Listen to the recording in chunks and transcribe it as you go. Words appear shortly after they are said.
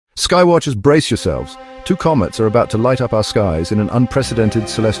Skywatchers, brace yourselves. Two comets are about to light up our skies in an unprecedented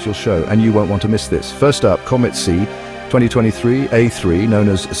celestial show, and you won't want to miss this. First up, Comet C, 2023 A3, known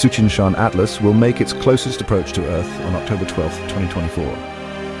as Tsuchinshan-ATLAS, will make its closest approach to Earth on October 12, 2024.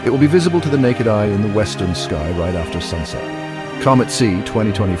 It will be visible to the naked eye in the western sky right after sunset. Comet C,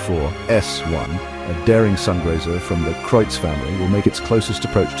 2024 S1, a daring sungrazer from the Kreutz family, will make its closest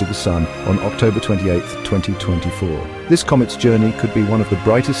approach to the Sun on October 28, 2024. This comet's journey could be one of the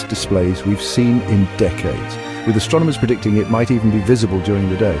brightest displays we've seen in decades, with astronomers predicting it might even be visible during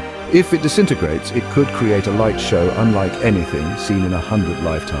the day. If it disintegrates, it could create a light show unlike anything seen in 100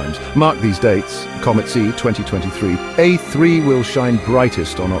 lifetimes. Mark these dates. Comet C, 2023 A3 will shine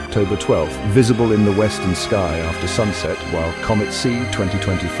brightest on October 12th, visible in the western sky after sunset, while Comet C,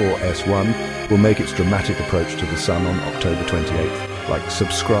 2024 S1 will make its dramatic approach to the Sun on October 28th. Like,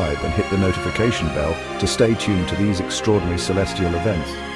 subscribe and hit the notification bell to stay tuned to these extraordinary celestial events.